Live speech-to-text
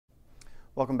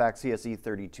Welcome back, CSE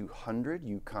 3200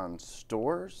 Yukon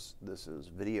Stores. This is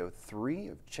video 3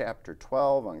 of Chapter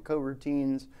 12 on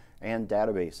coroutines and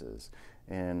databases.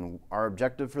 And our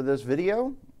objective for this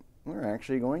video, we're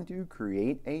actually going to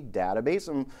create a database.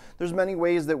 And there's many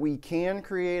ways that we can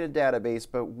create a database,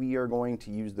 but we are going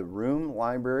to use the room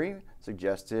library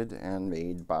suggested and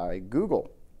made by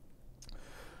Google.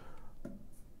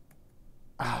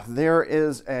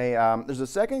 There's a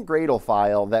second Gradle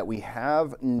file that we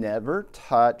have never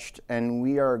touched, and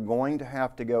we are going to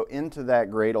have to go into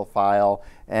that Gradle file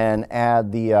and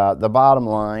add the bottom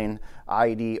line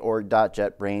id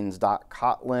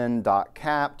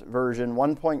org.jetbrains.kotlin.capt version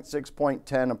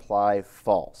 1.6.10 apply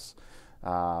false.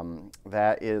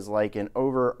 That is like an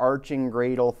overarching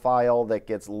Gradle file that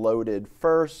gets loaded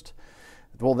first.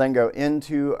 We'll then go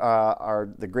into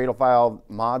the Gradle file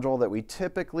module that we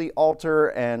typically alter,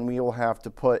 and we will have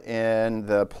to put in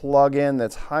the plugin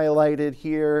that's highlighted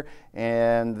here,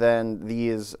 and then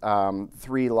these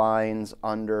 3 lines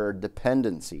under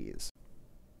dependencies.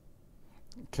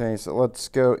 Okay, so let's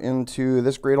go into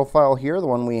this Gradle file here, the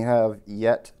one we have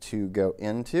yet to go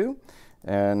into,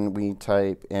 and we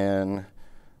type in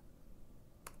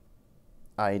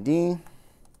ID,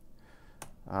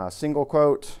 single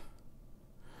quote,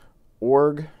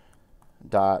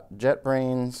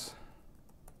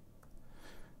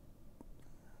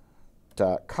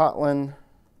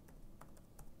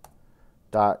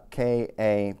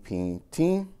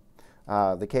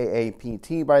 The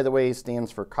KAPT, by the way,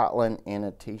 stands for Kotlin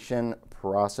Annotation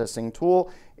Processing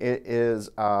Tool.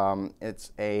 It's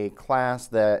a class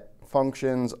that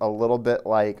functions a little bit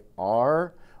like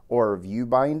R or view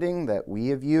binding that we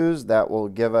have used that will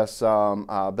give us some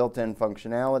built-in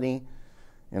functionality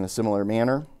in a similar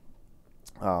manner.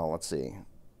 Let's see.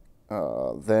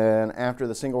 Then after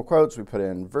the single quotes, we put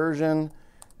in version,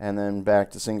 and then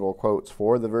back to single quotes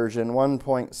for the version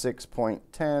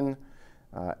 1.6.10,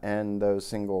 end those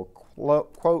single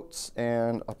quotes,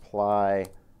 and apply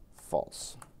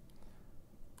false.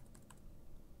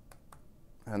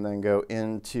 And then go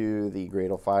into the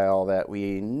Gradle file that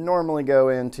we normally go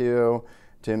into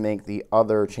to make the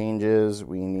other changes.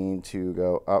 We need to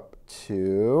go up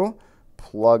to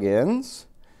plugins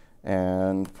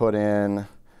and put in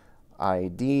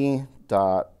ID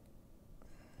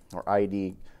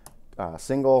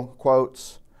single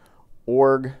quotes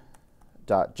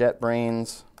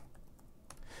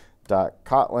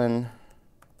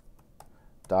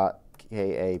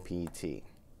org.jetbrains.kotlin.kapt,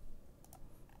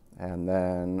 and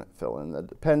then fill in the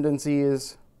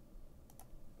dependencies,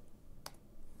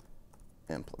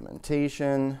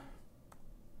 implementation,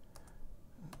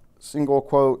 single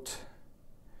quote,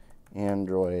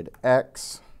 Android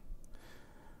X,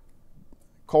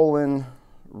 room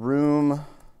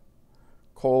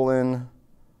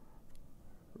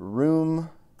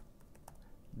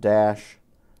dash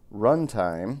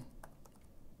runtime,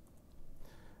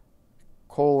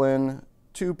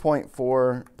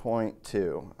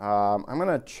 2.4.2. I'm going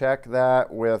to check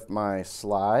that with my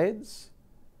slides.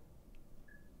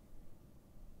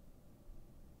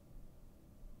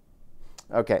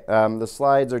 Okay, the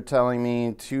slides are telling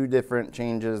me 2 different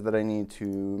changes that I need to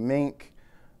make.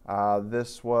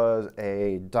 This was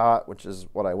a dot, which is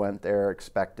what I went there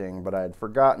expecting, but I had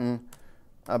forgotten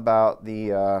about the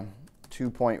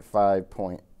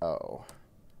 2.5.0.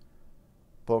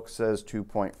 Book says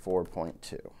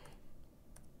 2.4.2.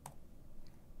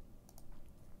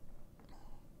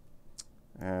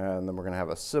 And then we're going to have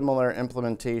a similar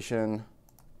implementation.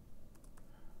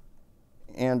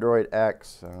 Android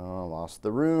X, lost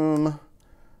the room.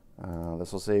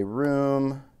 This will say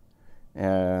room,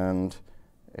 and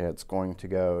it's going to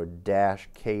go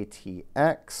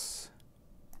 -KTX.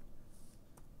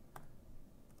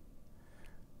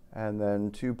 And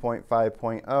then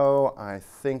 2.5.0, I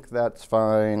think that's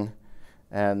fine.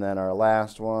 And then our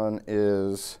last one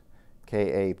is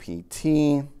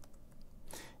KAPT,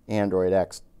 Android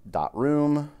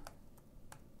X.room.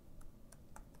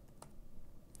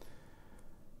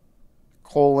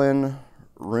 room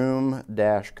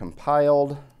dash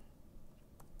compiled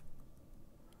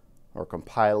or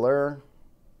compiler,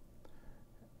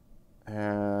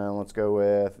 and let's go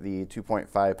with the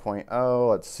 2.5.0.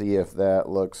 Let's see if that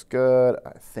looks good.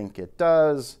 I think it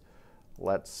does.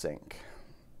 Let's sync.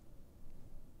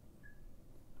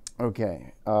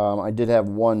 Okay, I did have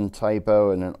one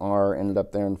typo, and an R ended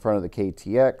up there in front of the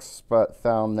KTX, but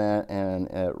found that and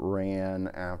it ran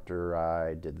after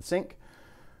I did the sync.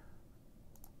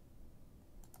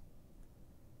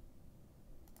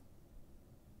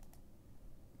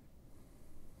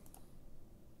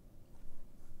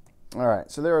 All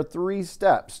right, so there are 3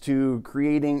 steps to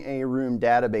creating a room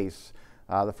database.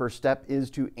 The first step is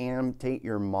to annotate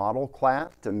your model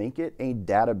class to make it a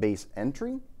database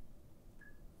entry.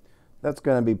 That's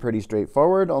going to be pretty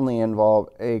straightforward, only involve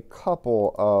a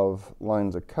couple of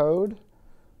lines of code.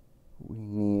 We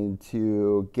need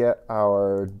to get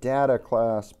our data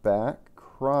class back,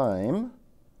 crime,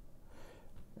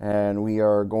 and we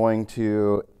are going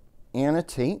to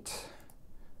annotate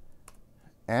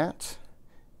at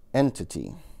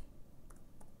entity.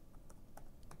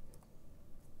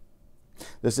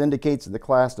 This indicates that the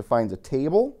class defines a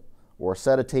table or a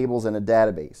set of tables in a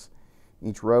database.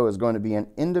 Each row is going to be an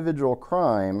individual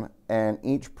crime, and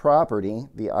each property,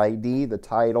 the ID, the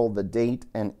title, the date,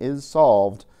 and is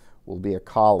solved, will be a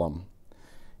column.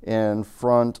 In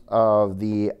front of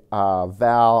the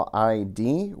val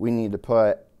ID, we need to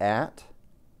put at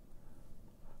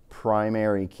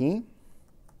primary key.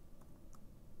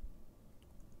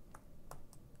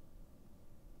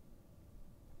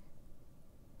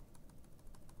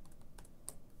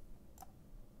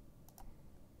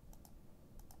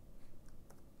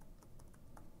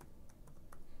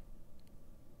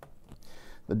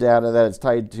 The data that is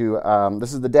tied to,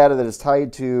 this is the data that is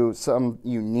tied to some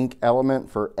unique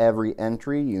element for every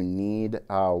entry. You need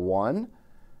one.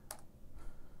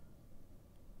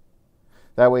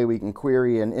 That way we can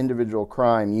query an individual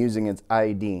crime using its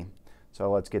ID.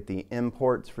 So let's get the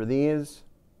imports for these.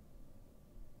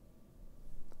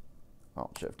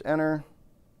 Alt-Shift-Enter.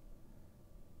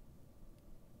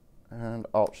 And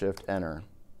Alt-Shift-Enter.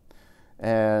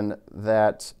 And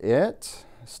that's it.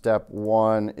 Step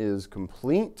 1 is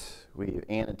complete. We've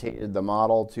annotated the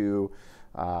model to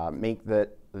make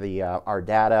that our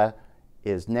data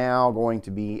is now going to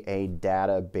be a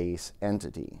database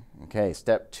entity. Okay,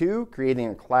 step 2, creating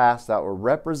a class that will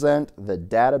represent the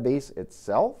database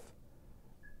itself.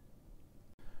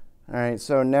 All right,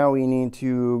 so now we need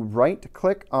to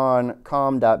right-click on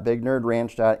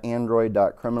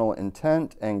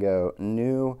com.bignerdranch.android.criminalintent and go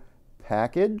New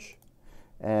Package.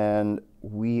 And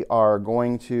we are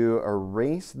going to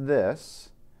erase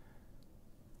this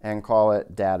and call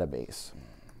it database.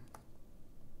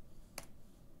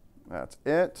 That's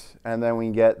it. And then we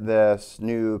get this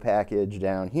new package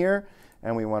down here,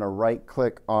 and we want to right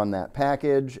click on that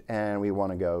package, and we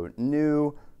want to go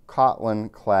new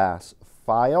Kotlin class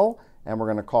file, and we're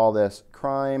going to call this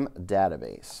crime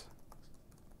database.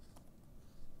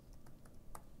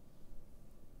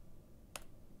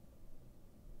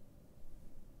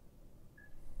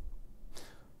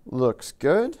 Looks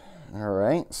good. All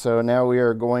right, so now we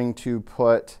are going to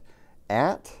put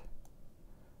at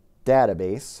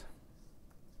database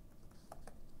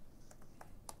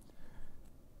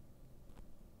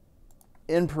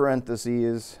in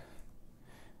parentheses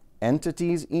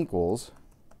entities equals,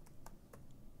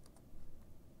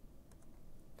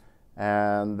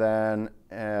 and then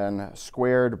in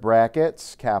squared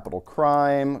brackets, capital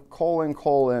crime, colon,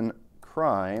 colon,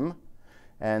 crime.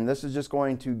 And this is just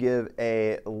going to give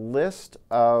a list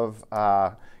of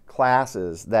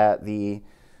classes that the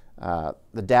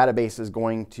database is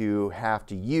going to have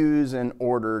to use in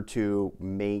order to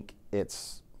make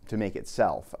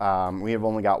itself. We have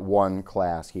only got one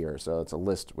class here, so it's a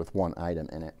list with one item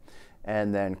in it.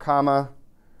 And then comma,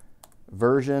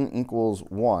 version equals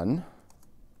 1,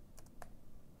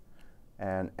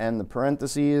 and end the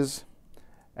parentheses,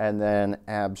 and then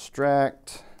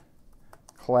abstract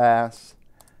class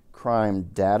crime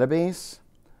database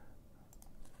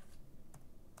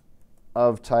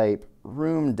of type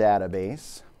room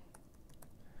database.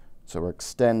 So we're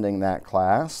extending that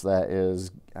class. That is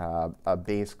a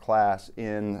base class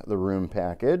in the room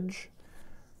package.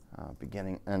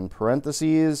 Beginning end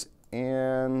parentheses,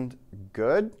 and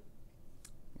good.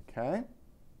 Okay.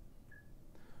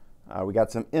 We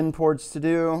got some imports to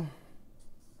do.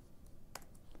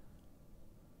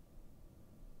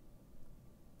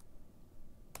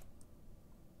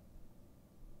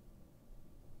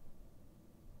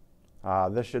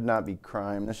 This should not be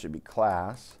crime, this should be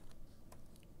class.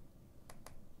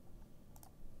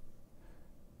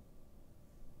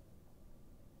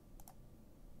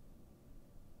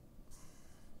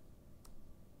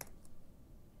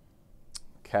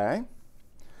 Okay.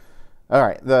 All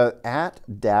right, the at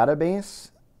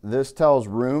database, this tells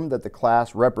room that the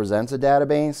class represents a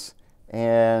database,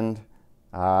 and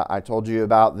I told you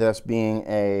about this being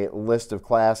a list of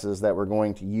classes that we're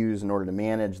going to use in order to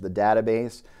manage the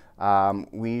database.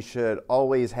 We should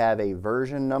always have a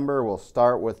version number. We'll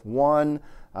start with 1.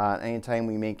 Anytime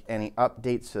we make any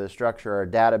updates to the structure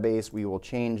of our database, we will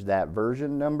change that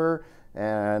version number.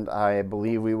 And I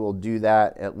believe we will do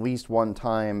that at least one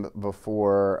time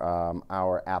before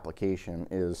our application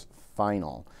is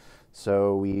final.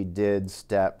 So we did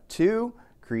step 2,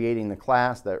 creating the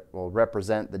class that will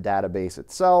represent the database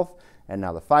itself. And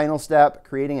now the final step,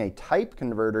 creating a type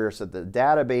converter so that the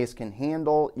database can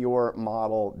handle your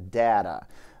model data.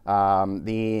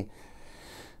 The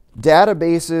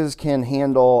databases can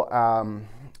handle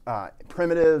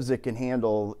primitives, it can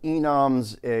handle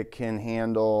enums, it can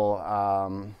handle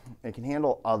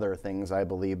other things, I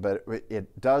believe, but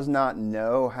it does not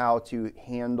know how to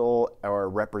handle or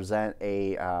represent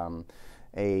a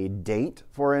date,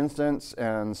 for instance.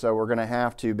 And so we're going to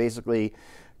have to basically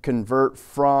convert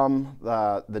from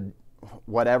the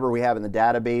whatever we have in the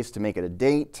database to make it a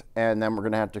date, and then we're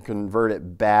going to have to convert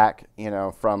it back,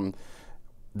 from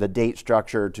the date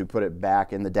structure to put it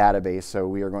back in the database. So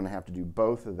we are going to have to do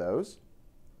both of those.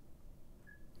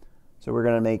 So we're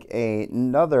going to make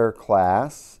another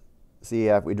class. See,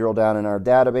 if we drill down in our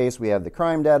database, we have the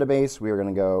crime database. We are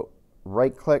going to go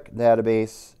right-click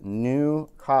database, new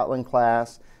Kotlin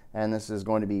class, and this is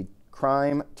going to be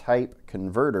crime type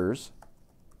converters.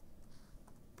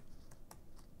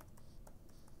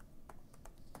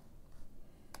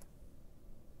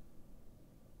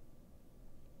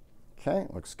 Okay,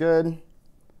 looks good.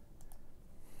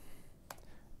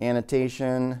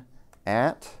 Annotation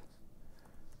at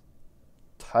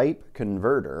type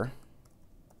converter,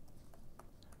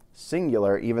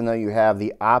 singular, even though you have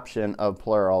the option of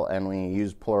plural, and we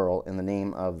use plural in the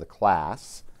name of the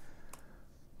class.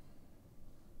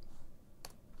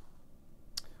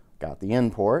 Got the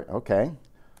import, okay.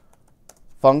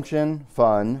 Function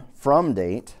fun from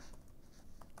date,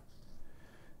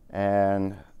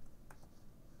 and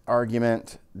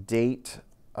argument date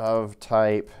of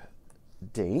type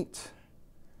date,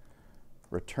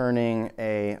 returning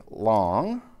a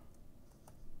long,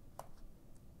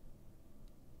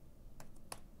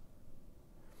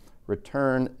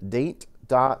 return date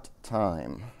dot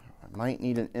time. I might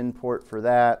need an import for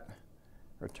that.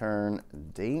 Return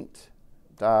date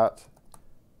dot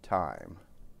time.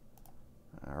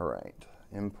 All right,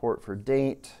 import for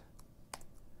date.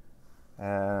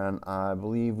 And I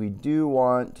believe we do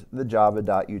want the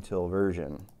java.util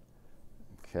version.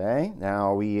 Okay,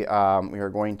 now we are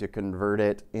going to convert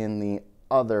it in the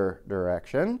other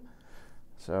direction.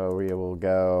 So we will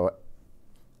go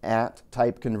at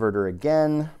type converter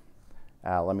again.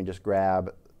 Let me just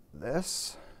grab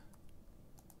this.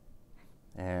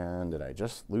 And did I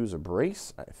just lose a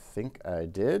brace? I think I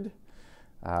did.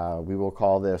 We will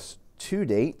call this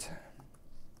toDate.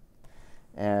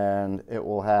 And it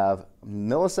will have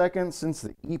milliseconds since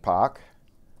the epoch.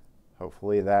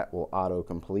 Hopefully that will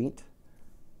autocomplete.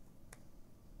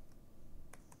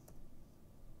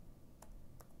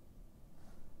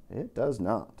 It does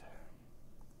not.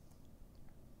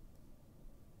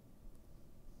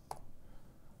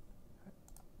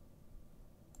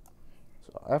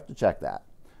 So I have to check that.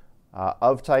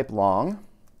 Of type long.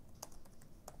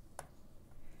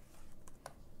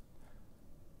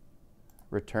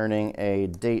 Returning a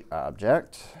date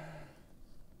object.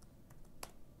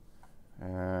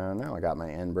 And now I got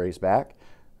my end brace back.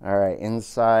 All right,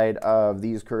 inside of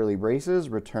these curly braces,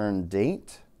 return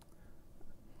date.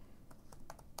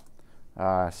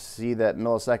 See that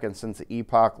milliseconds since the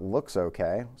epoch looks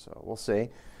okay, so we'll see.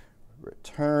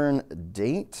 Return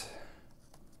date,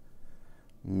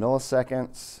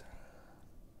 milliseconds.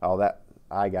 Oh,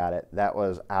 I got it. That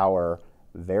was our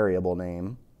variable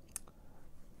name.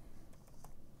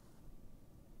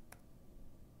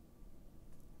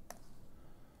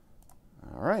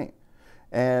 All right,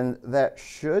 and that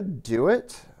should do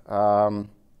it.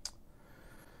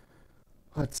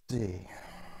 Let's see.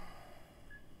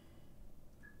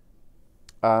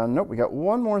 Nope, we got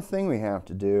one more thing we have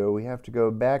to do. We have to go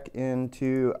back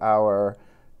into our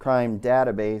crime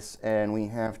database, and we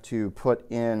have to put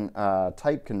in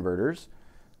type converters.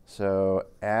 So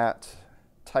at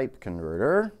type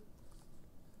converter.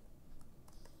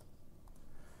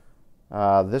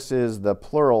 This is the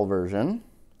plural version.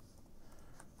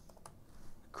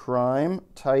 Crime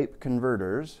type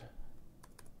converters.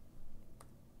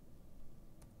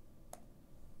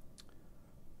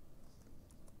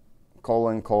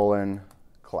 Colon, colon,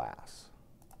 class.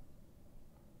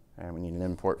 And we need an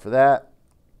import for that.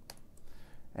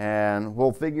 And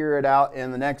we'll figure it out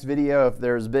in the next video if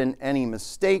there's been any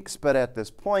mistakes, but at this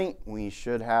point we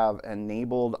should have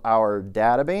enabled our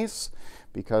database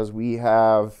because we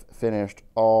have finished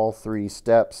all 3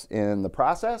 steps in the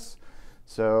process.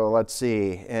 So let's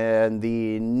see, in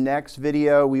the next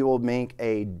video we will make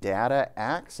a data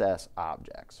access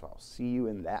object. So I'll see you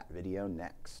in that video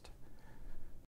next.